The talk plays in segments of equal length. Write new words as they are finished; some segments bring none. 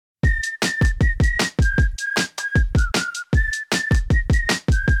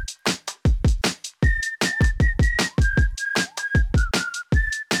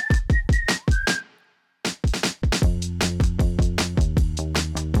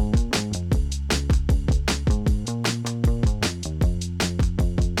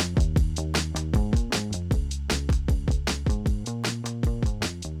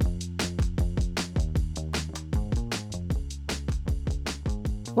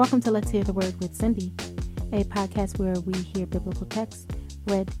Welcome to Let's Hear the Word with Cindy, a podcast where we hear biblical texts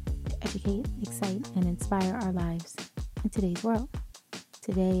read to educate, excite, and inspire our lives in today's world.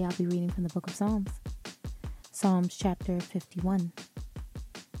 Today I'll be reading from the book of Psalms. Psalms chapter 51.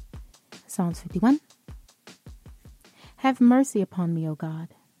 Psalms 51. Have mercy upon me, O God,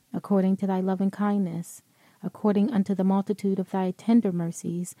 according to thy loving kindness, according unto the multitude of thy tender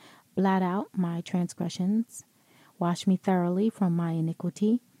mercies, blot out my transgressions. Wash me thoroughly from my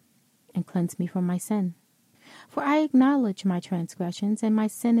iniquity, and cleanse me from my sin. For I acknowledge my transgressions, and my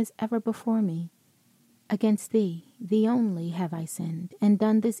sin is ever before me. Against thee, thee only, have I sinned, and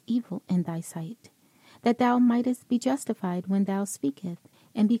done this evil in thy sight, that thou mightest be justified when thou speakest,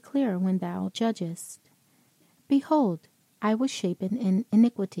 and be clear when thou judgest. Behold, I was shapen in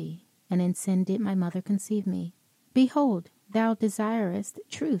iniquity, and in sin did my mother conceive me. Behold, thou desirest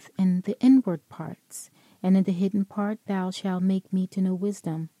truth in the inward parts, and in the hidden part thou shalt make me to know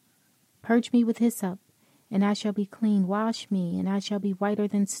wisdom. Purge me with hyssop, and I shall be clean. Wash me, and I shall be whiter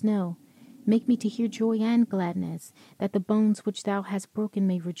than snow. Make me to hear joy and gladness, that the bones which thou hast broken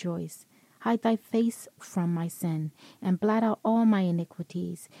may rejoice. Hide thy face from my sin, and blot out all my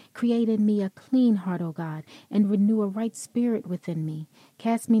iniquities. Create in me a clean heart, O God, and renew a right spirit within me.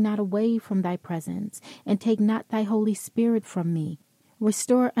 Cast me not away from thy presence, and take not thy Holy Spirit from me.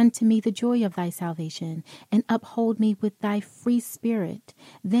 Restore unto me the joy of thy salvation, and uphold me with thy free spirit.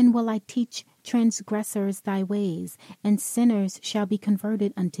 Then will I teach transgressors thy ways, and sinners shall be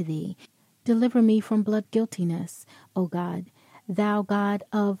converted unto thee. Deliver me from blood guiltiness, O God, thou God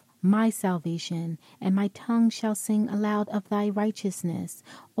of my salvation, and my tongue shall sing aloud of thy righteousness.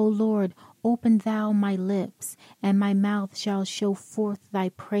 O Lord, open thou my lips, and my mouth shall show forth thy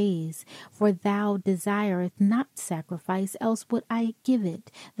praise. For thou desireth not sacrifice, else would I give it.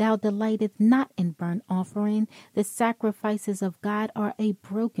 Thou delighteth not in burnt offering. The sacrifices of God are a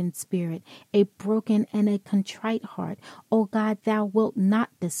broken spirit, a broken and a contrite heart. O God, thou wilt not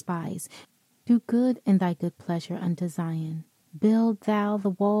despise. Do good in thy good pleasure unto Zion. Build thou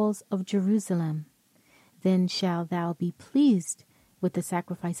the walls of Jerusalem. Then shalt thou be pleased with the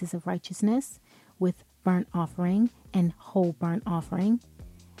sacrifices of righteousness, with burnt offering and whole burnt offering.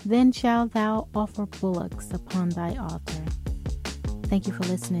 Then shalt thou offer bullocks upon thy altar. Thank you for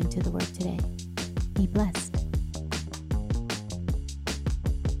listening to the word today. Be blessed.